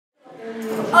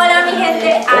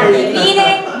solamente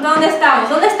adivinen dónde estamos.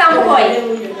 ¿Dónde estamos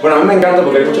hoy? Bueno, a mí me encanta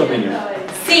porque hay muchos niños.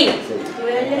 Sí.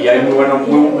 Y hay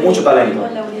mucho talento.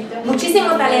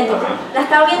 Muchísimo talento. La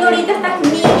estaba viendo ahorita estas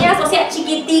niñas, o sea,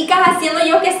 chiquiticas, haciendo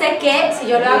yo que sé qué. Si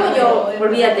yo lo hago, yo,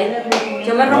 olvídate.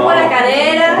 Yo me rompo la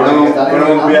cadera. Bueno,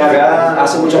 acá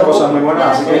hace muchas cosas muy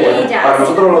buenas, así que bueno, para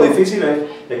nosotros lo difícil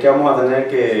es que vamos a tener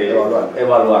que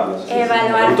evaluarlas.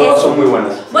 Y todas son muy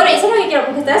buenas. Bueno, eso es lo que quiero,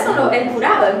 porque ustedes son el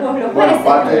jurado, los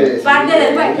jueces. Parte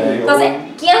del juez. Entonces,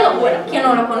 ¿quién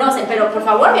no lo conoce? Pero por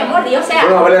favor, mi amor, Dios sea.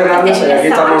 Bueno, Abel Hernández, aquí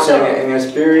estamos en el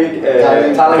Spirit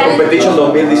Talent Competition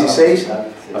 2016.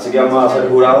 Así que vamos a ser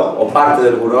jurado, o parte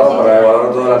del jurado, para evaluar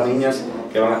a todas las niñas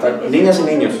que van a estar, niñas y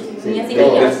niños. Niñas y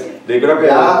niños. Yo creo que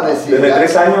desde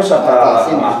 3 años hasta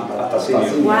senior.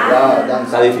 Wow.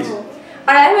 Está difícil.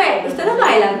 Ahora déjame ver, ¿ustedes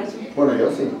bailan? Bueno, yo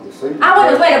sí.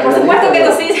 Bueno, por supuesto que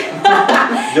tú sí.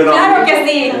 Yo no. Claro que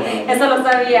sí, eso lo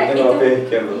sabía. Yo tengo los pies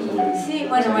izquierdos. Sí,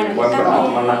 bueno, yo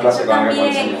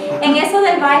también. En eso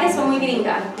del baile soy muy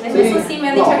gringa. Eso sí me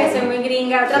han dicho que soy muy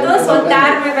gringa. Trato de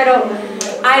soltarme, pero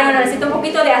necesito un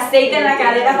poquito de aceite en la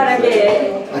cadera para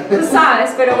que, tú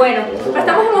sabes, pero bueno,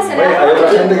 estamos emocionados. ¿Hay otra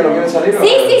gente que no quiere salir?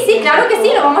 Sí, claro que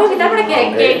sí, lo vamos a invitar para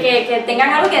que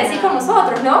tengan algo que decir con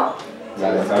nosotros, ¿no?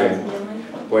 Dale, está bien.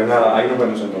 Pues nada, ahí nos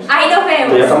vemos entonces. Ahí nos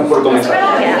vemos. Ya estamos por comenzar.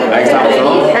 Ahí estamos,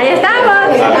 ¿no? Ahí estamos.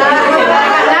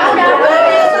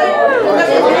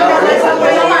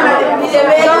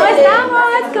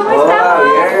 ¿Cómo estamos?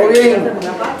 Muy bien.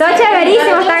 ¿Todo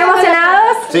chéverísimo? ¿Están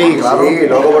emocionados? Sí, claro. Sí,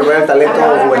 loco por ver el talento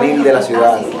juvenil de la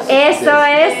ciudad. Eso.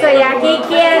 Y aquí,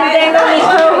 ¿quién tengo mi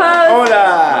co-host?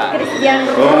 Hola. Cristian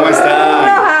 ¿Cómo están?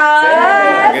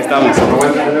 Rojas. Aquí estamos. Él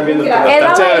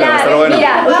va a bailar.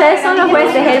 Mira, ustedes son los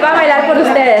jueces. Él va a bailar por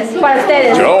ustedes. Para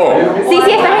ustedes. ¿Yo? Sí,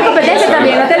 estás en competencia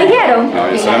también. ¿No te dijeron? No,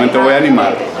 yo solamente voy a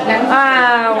animar.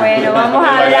 Bueno, vamos a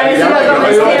ver si lo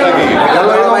convencemos.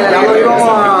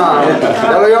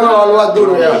 Ya lo íbamos a evaluar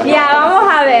duro ya. Ya, vamos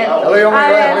a ver. Ya lo íbamos a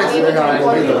evaluar.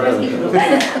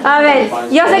 A ver,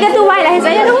 yo sé que tú bailas,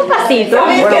 enséñanos un pasito. No,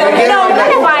 Bueno, ¿qué quieres bailar?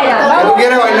 ¿Qué bailas? ¿Tú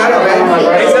quieres bailar? A ver.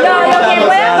 No, lo que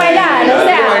puedas bailar, o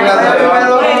sea.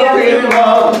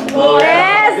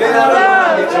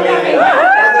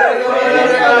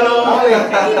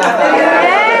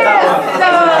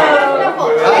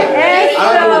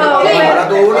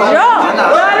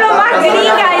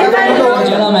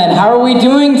 Gentlemen, how are we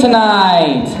doing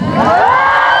tonight?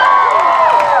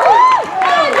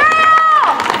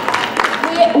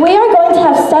 We are going to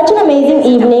have such an amazing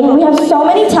evening. We have so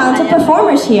many talented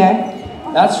performers here.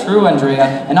 That's true,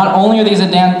 Andrea. And not only are these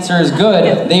dancers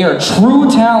good, they are true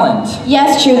talent.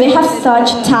 Yes, true. They have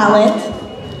such talent.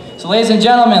 So ladies and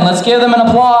gentlemen, let's give them an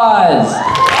applause.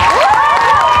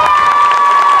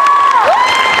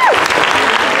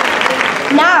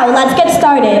 Now, let's get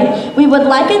started. We would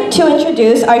like to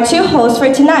introduce our two hosts for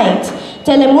tonight.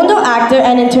 Telemundo actor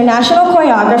and international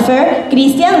choreographer,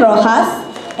 Cristian Rojas.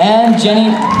 And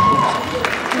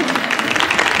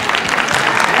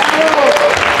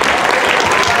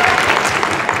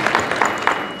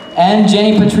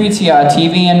Jenny Patrizia, a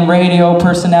TV and radio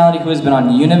personality who has been on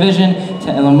Univision,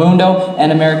 Telemundo,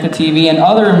 and America TV and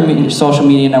other social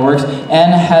media networks,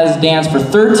 and has danced for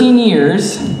 13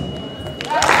 years.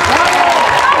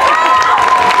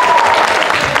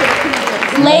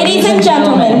 Ladies and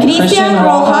gentlemen, Cristian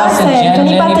Rojas and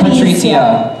Jenny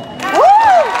Patrizia.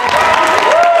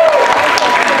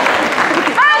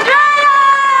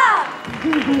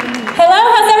 Hello,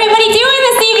 how's everybody doing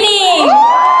this evening?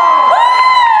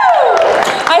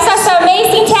 I saw some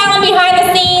amazing talent behind the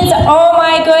scenes. Oh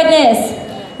my goodness.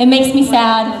 It makes me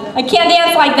sad. I can't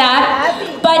dance like that.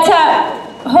 But,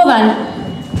 hold on.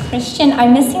 Christian,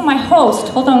 I'm missing my host.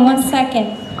 Hold on 1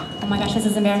 second. Oh my gosh, this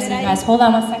is embarrassing, you guys. Hold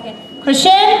on 1 second.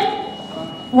 Christian?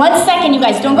 1 second, you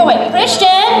guys. Don't go away. Christian?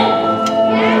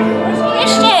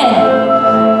 Christian?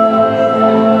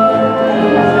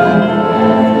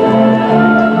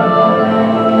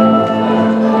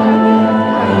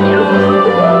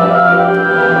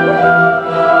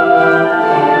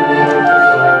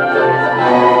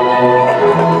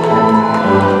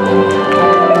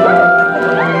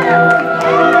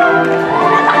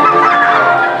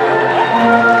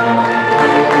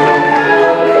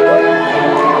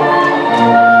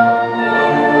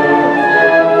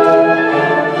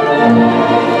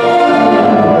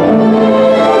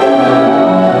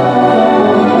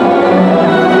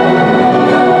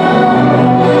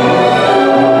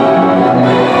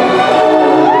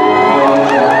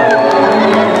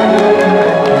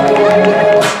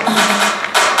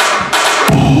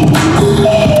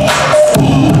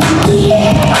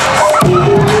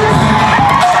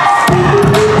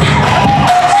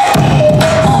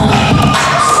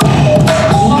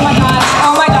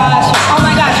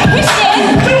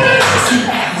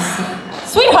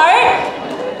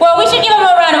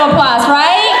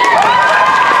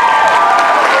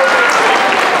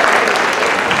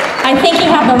 I think he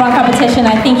had the wrong competition.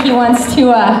 I think he wants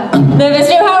to live his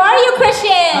dream. How are you,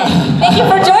 Christian? Thank you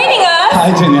for joining us.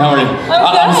 Hi, Jenny. How are you?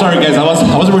 I'm sorry, guys.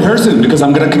 I was rehearsing because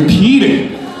I'm gonna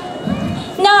compete.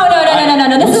 No.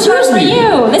 This is not for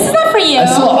you. This is not for you. I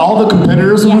saw all the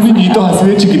competitors, unos niñitos así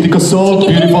de chiquiticos, so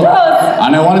beautiful.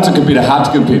 And I wanted to compete. I had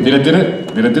to compete. Did I do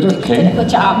it? You did a good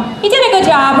job. You did a good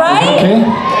job, right? Okay.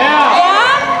 Yeah?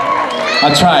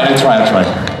 I tried.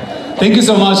 Thank you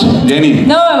so much, Jenny.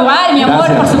 No, igual, mi amor,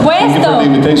 por supuesto. Thank you for the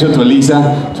invitation to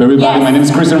Elisa, to everybody. Yes. My name is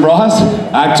Christian Rojas,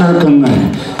 actor.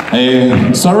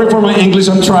 Sorry for my English,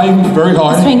 I'm trying very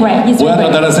hard. He's doing great. Voy a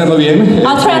tratar de hacerlo bien.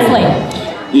 I'll translate.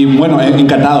 Y bueno,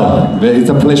 encantado. It's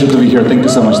a pleasure to be here. Thank you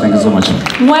so much. Wonderful.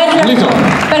 Listo.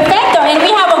 Perfecto. And we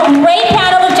have a great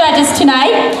panel of judges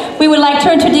tonight. We would like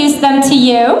to introduce them to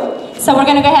you. So we're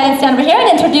going to go ahead and stand over here and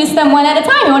introduce them one at a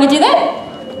time. You want to do that?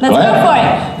 Let's go for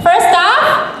it. First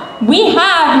off, we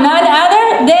have none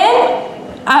other than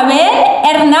Abel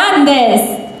Hernandez.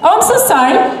 Oh, I'm so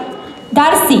sorry.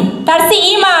 Darcy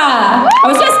Ima. I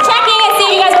was just checking and see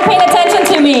if you guys were paying attention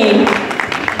to me.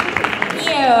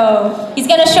 He's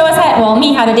going to show us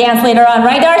how to dance later on,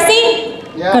 right, Darcy?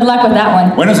 Yeah. Good luck with that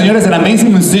one. Bueno, señores, an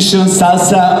amazing musician,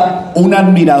 salsa, un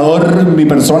admirador, mi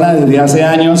persona desde hace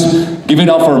años. Give it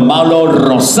up for Malo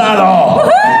Rosado.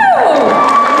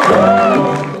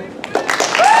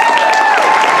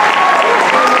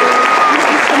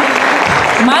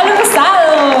 Malo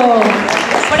Rosado.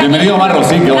 Bienvenido, Marro.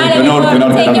 Sí, qué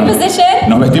honor. Take your position.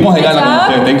 Nos vestimos de gala con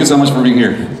usted. Thank you so much for being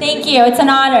here. Thank you. It's an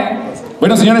honor.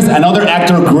 Bueno, señores, another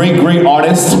actor, great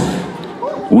artist.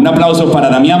 Un aplauso para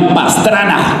Damián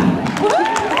Pastrana.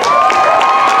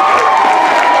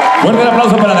 Fuerte el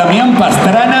aplauso para Damián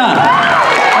Pastrana.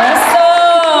 Eso.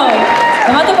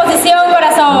 Toma tu posición,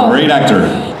 corazón. Great actor.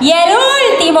 Y el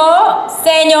último,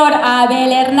 señor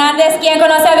Abel Hernández. ¿Quién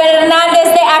conoce a Abel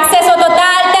Hernández de Acceso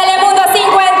Total, Telemundo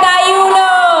 51?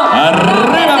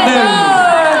 ¡Arriba, Abel!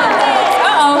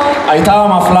 Ahí estaba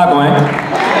más flaco,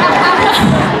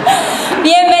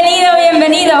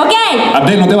 Bienvenido. Ok.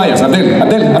 Abdel, no te vayas. Abdel.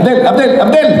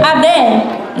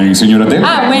 Señor Abdel,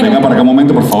 bueno. venga para acá un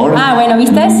momento, por favor. Bueno,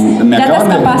 ¿viste? Ya te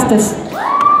escapaste.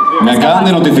 Me acaban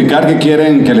de notificar que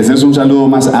quieren que les des un saludo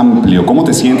más amplio. ¿Cómo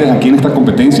te sientes aquí en esta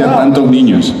competencia de tantos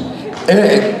niños?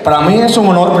 Para mí es un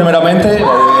honor, primeramente,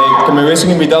 que me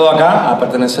hubiesen invitado acá a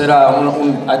pertenecer a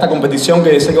esta competición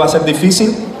que sé que va a ser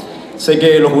difícil. Sé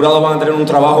que los jurados van a tener un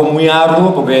trabajo muy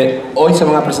arduo porque hoy se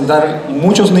van a presentar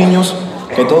muchos niños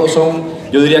que todos son,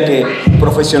 yo diría que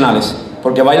profesionales,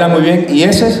 porque bailan muy bien y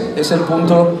ese es el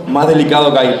punto más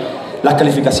delicado que hay, las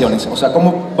calificaciones. O sea,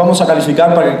 cómo vamos a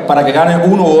calificar para que gane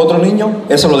uno u otro niño,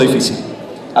 eso es lo difícil.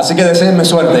 Así que deseenme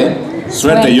suerte.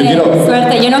 Suerte, yo no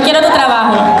quiero tu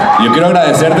trabajo. Yo quiero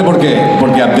agradecerte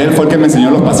porque Abdel fue el que me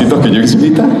enseñó los pasitos que yo hice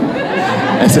ahorita.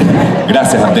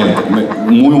 Gracias, Abdel.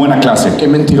 Muy buena clase. Qué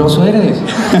mentiroso eres.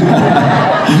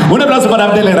 Un aplauso para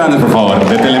Abdel Hernández, por favor,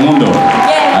 de Telemundo.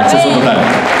 Acceso Total.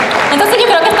 Entonces yo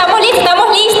creo que estamos listos.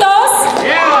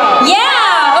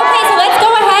 Yeah. Okay, so let's go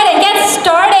ahead and get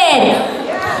started.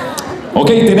 Ok,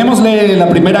 tenemos la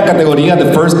primera categoría,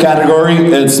 the first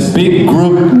category. It's Big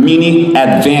Group Mini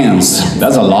Advance.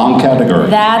 That's a long category.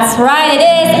 That's right, it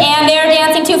is. And they're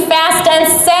dancing to Fast and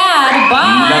Sad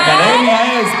by... La academia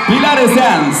es Pilares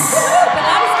Dance.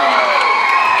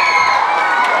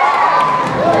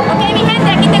 Ok, mi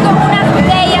gente, aquí tengo unas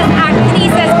bellas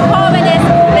actrices jóvenes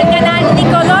del canal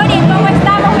Nickelodeon. ¿Cómo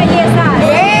estamos, belleza?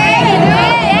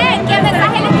 Bien. ¿Qué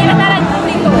mensaje les quieres dar al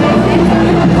público?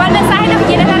 ¿Cuál mensaje les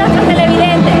quieres dar a nuestros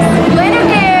televidentes? Bueno,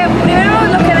 que primero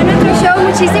los que ven nuestro show,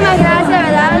 muchísimas